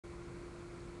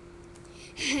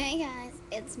Hey guys,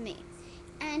 it's me.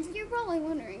 And you're probably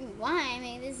wondering why I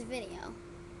made this video.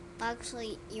 Well,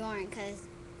 actually, you aren't, because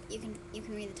you can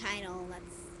read the title.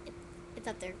 It's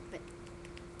up there. But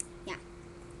yeah.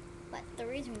 But the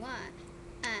reason why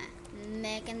I'm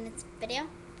making this video,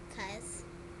 cause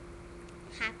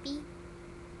happy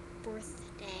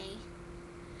birthday,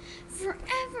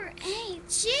 forever 8.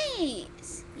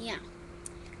 Jeez. Yeah.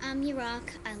 You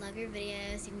rock. I love your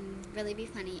videos. You can really be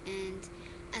funny, and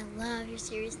I love your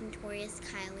series, Notorious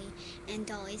Kylie, and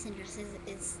Dolly's and Dresses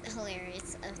is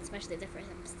hilarious, especially the first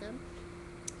episode.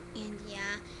 And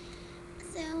yeah,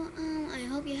 so I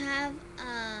hope you have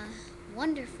a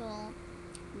wonderful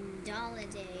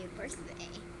Dolly-day birthday.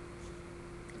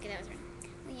 Okay, that was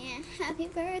wrong. Yeah, happy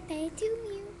birthday to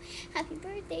you. Happy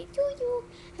birthday to you.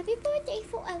 Happy birthday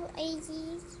forever,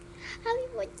 ages. Happy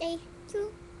birthday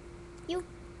to you.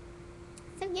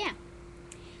 So yeah.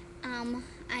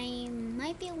 I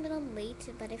might be a little late,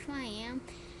 but if I am,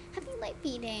 happy late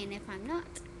B-Day, and if I'm not,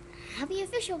 happy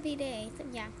official B-Day. So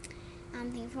yeah,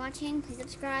 thank you for watching. Please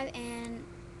subscribe, and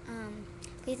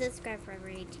please subscribe for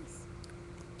every ages.